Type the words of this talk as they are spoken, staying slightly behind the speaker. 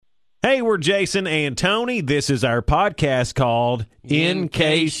Hey, we're Jason and Tony. This is our podcast called In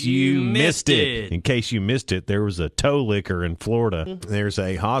Case You Missed It. In case you missed it, there was a toe licker in Florida. There's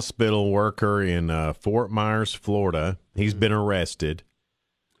a hospital worker in Fort Myers, Florida. He's been arrested.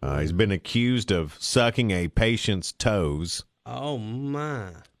 He's been accused of sucking a patient's toes. Oh, my.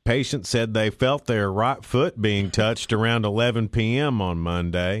 Patient said they felt their right foot being touched around 11 p.m. on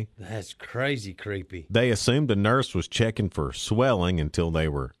Monday. That's crazy creepy. They assumed a nurse was checking for swelling until they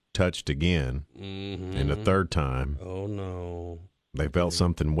were touched again. And the third time, Oh, no. they felt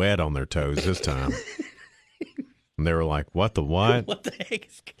something wet on their toes this time. And they were like, what the what? What the heck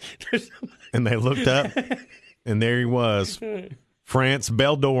is... There's somebody... And they looked up, and there he was. France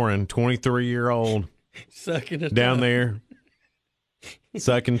Beldorin, 23-year-old, Sucking it down there,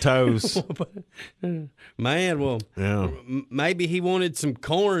 sucking toes. Man, well, Yeah. maybe he wanted some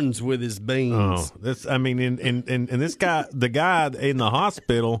corns with his Oh, beans. this, I mean, and this guy, the guy in the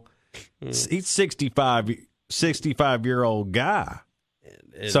hospital, he's 65-year-old guy.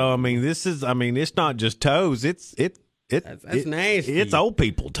 So, I mean, it's not just toes. That's nasty. It's old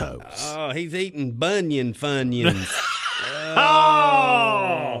people toes. Oh, he's eating bunion funyuns.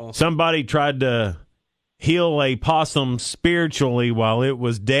 Oh! Somebody tried to heal a possum spiritually while it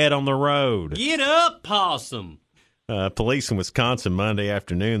was dead on the road. Get up, possum. Police in Wisconsin Monday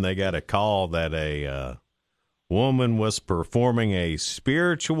afternoon, they got a call that a woman was performing a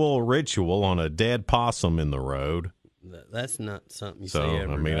spiritual ritual on a dead possum in the road. That's not something you So, say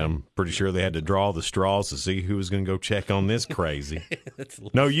every I mean, day. I'm pretty sure they had to draw the straws to see who was going to go check on this crazy. That's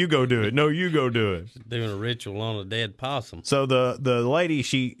No, you go do it. No, you go do it. doing a ritual on a dead possum. So the lady,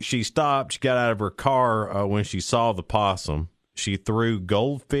 she stopped. She got out of her car when she saw the possum. She threw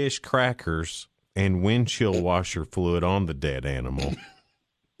goldfish crackers and windshield washer fluid on the dead animal.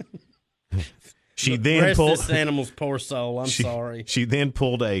 She then Rest pulled this animal's poor soul. I'm sorry. She then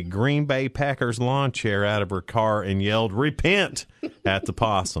pulled a Green Bay Packers lawn chair out of her car and yelled, "Repent!" at the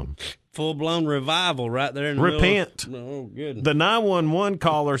possum. Full-blown revival right there in the Repent. middle. Oh, goodness. The 911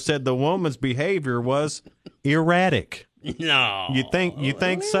 caller said the woman's behavior was erratic. No. You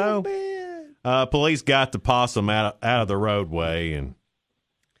think so? Police got the possum out of the roadway, and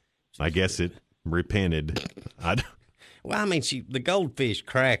I guess it repented. Well, I mean, the goldfish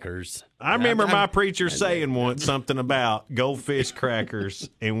crackers. I remember my preacher saying once something about goldfish crackers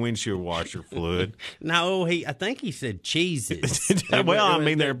and windshield washer fluid. No, I think he said cheeses. Well, I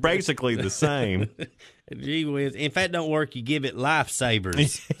mean, they're basically the same. Gee whiz. If that don't work, you give it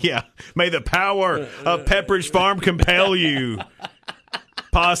lifesavers. Yeah. May the power of Pepperidge Farm compel you.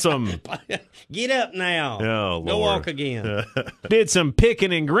 Possum. Get up now. Oh, Go Lord. walk again. Did some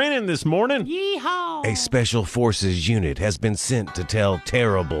picking and grinning this morning. Yeehaw. A special forces unit has been sent to tell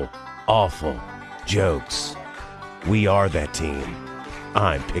terrible, awful jokes. We are that team.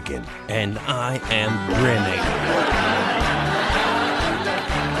 I'm picking. And I am grinning.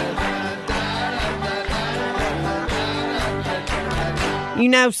 You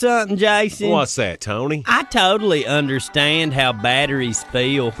know something, Jason? What's that, Tony? I totally understand how batteries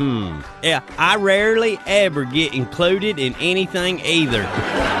feel. Yeah, I rarely ever get included in anything either.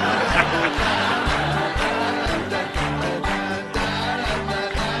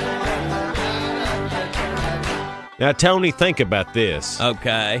 Now, Tony, think about this.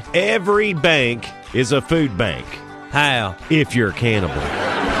 Okay. Every bank is a food bank How? if you're a cannibal.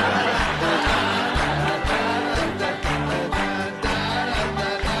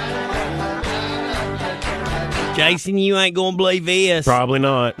 Jason, you ain't gonna believe this. Probably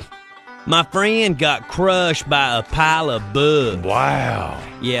not. My friend got crushed by a pile of bugs. Wow.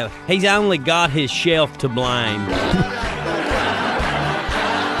 Yeah, he's only got his shelf to blame.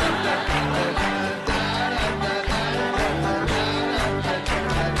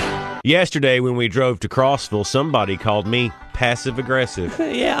 Yesterday, when we drove to Crossville, somebody called me passive-aggressive.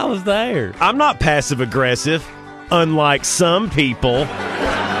 Yeah, I was there. I'm not passive-aggressive, unlike some people.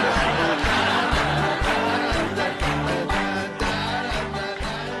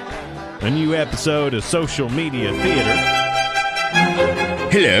 A new episode of Social Media Theater.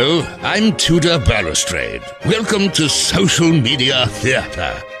 Hello, I'm Tudor Balustrade. Welcome to Social Media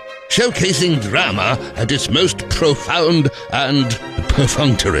Theatre, showcasing drama at its most profound and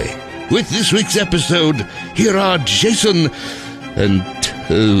perfunctory. With this week's episode, here are Jason and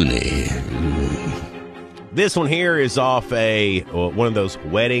Tony. This one here is off one of those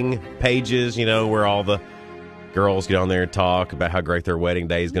wedding pages, you know, where all the girls get on there and talk about how great their wedding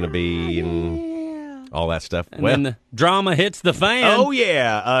day is going to be and all that stuff. And then the drama hits the fan. Oh,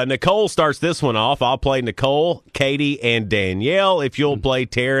 yeah. Nicole starts this one off. I'll play Nicole, Katie, and Danielle if you'll play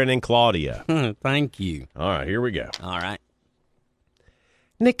Taryn and Claudia. Thank you. All right, here we go. All right.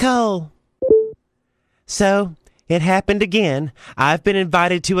 Nicole. So, it happened again. I've been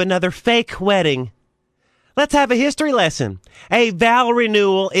invited to another fake wedding. Let's have a history lesson. A vow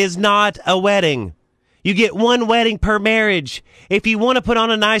renewal is not a wedding. You get one wedding per marriage. If you want to put on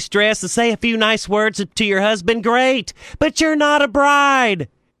a nice dress and say a few nice words to your husband, great. But you're not a bride.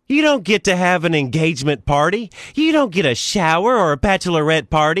 You don't get to have an engagement party. You don't get a shower or a bachelorette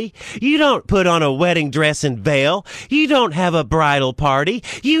party. You don't put on a wedding dress and veil. You don't have a bridal party.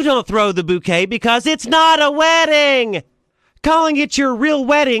 You don't throw the bouquet because it's not a wedding. Calling it your real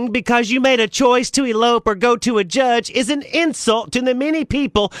wedding because you made a choice to elope or go to a judge is an insult to the many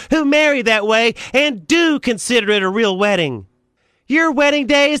people who marry that way and do consider it a real wedding. Your wedding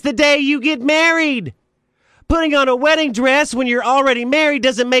day is the day you get married. Putting on a wedding dress when you're already married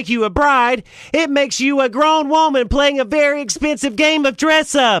doesn't make you a bride. It makes you a grown woman playing a very expensive game of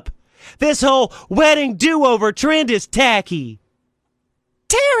dress-up. This whole wedding do-over trend is tacky.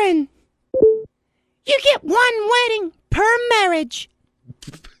 Taryn, you get one wedding per marriage.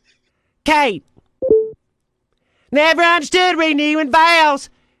 Kate, never understood renewing vows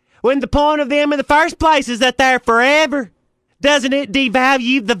when the point of them in the first place is that they're forever. Doesn't it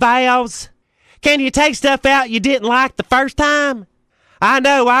devalue the vows? Can you take stuff out you didn't like the first time? I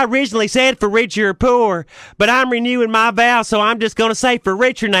know I originally said for richer or poor, but I'm renewing my vow, so I'm just going to say for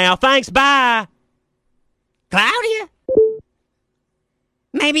richer now. Thanks, bye. Claudia?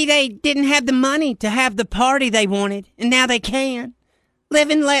 Maybe they didn't have the money to have the party they wanted, and now they can. Live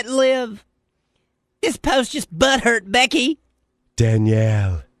and let live. This post just butthurt Becky.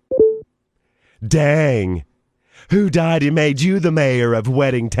 Danielle. Dang. Who died and made you the mayor of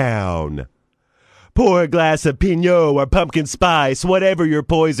Wedding Town? Pour a glass of Pinot or pumpkin spice, whatever your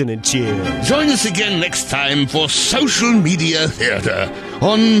poison and chill. Join us again next time for Social Media Theater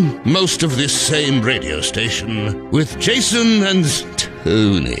on most of this same radio station with Jason and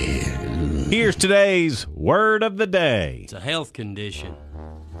Tony. Here's today's word of the day. It's a health condition.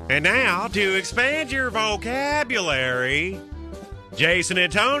 And now, to expand your vocabulary, Jason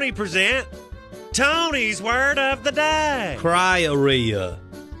and Tony present Tony's word of the day. Cryorrhea.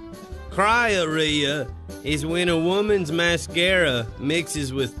 Cryorrhea is when a woman's mascara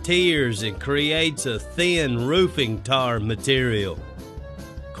mixes with tears and creates a thin roofing tar material.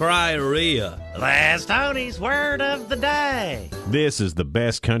 Cryorrhea. That's Tony's word of the day. This is the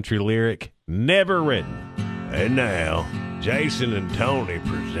best country lyric never written. And now, Jason and Tony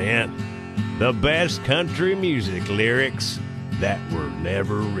present the best country music lyrics that were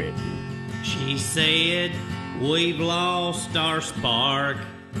never written. She said, "We've lost our spark."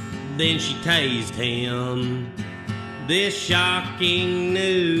 Then she tased him. This shocking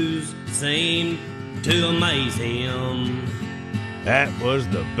news seemed to amaze him. That was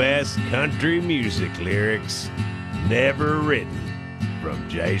the best country music lyrics never written from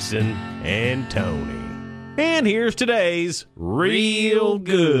Jason and Tony. And here's today's Real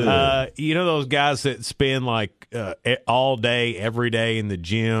Good. You know those guys that spend like all day, every day in the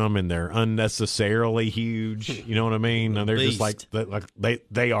gym, and they're unnecessarily huge. You know what I mean? And they're Beast. just like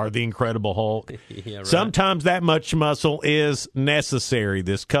they are the Incredible Hulk. Yeah, right. Sometimes that much muscle is necessary.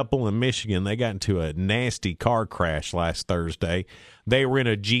 This couple in Michigan, they got into a nasty car crash last Thursday. They were in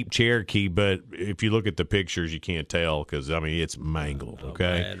a Jeep Cherokee, but if you look at the pictures, you can't tell because, I mean, it's mangled,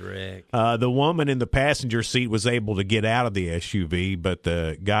 okay? Bad wreck. The woman in the passenger seat was able to get out of the SUV, but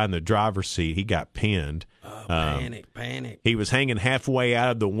the guy in the driver's seat, he got pinned. Oh, panic. He was hanging halfway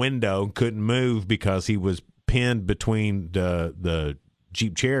out of the window and couldn't move because he was pinned between the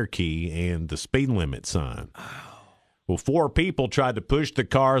Jeep Cherokee and the speed limit sign. Well, 4 people tried to push the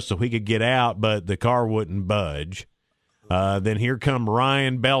car so he could get out, but the car wouldn't budge. Then here come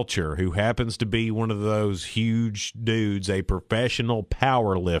Ryan Belcher, who happens to be one of those huge dudes, a professional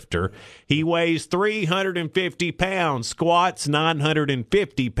power lifter. He weighs 350 pounds, squats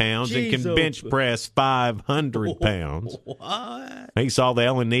 950 pounds, and can bench press 500 pounds. What? He saw the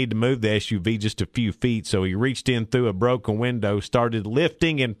only need to move the SUV just a few feet, so he reached in through a broken window, started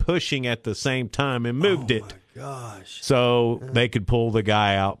lifting and pushing at the same time, and moved it. Gosh. So they could pull the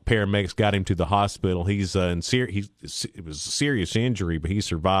guy out. Paramedics got him to the hospital. It was a serious injury, but he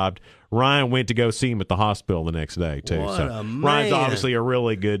survived. Ryan went to go see him at the hospital the next day, too. What so a man. Ryan's obviously a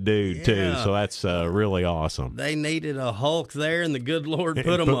really good dude, too. Yeah. So that's really awesome. They needed a Hulk there, and the good Lord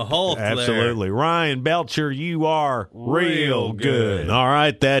put him a Hulk Absolutely. there. Ryan Belcher, you are real good. All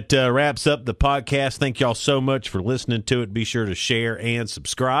right, that wraps up the podcast. Thank y'all so much for listening to it. Be sure to share and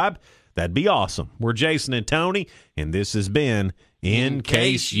subscribe. That'd be awesome. We're Jason and Tony, and this has been In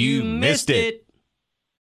Case You Missed It.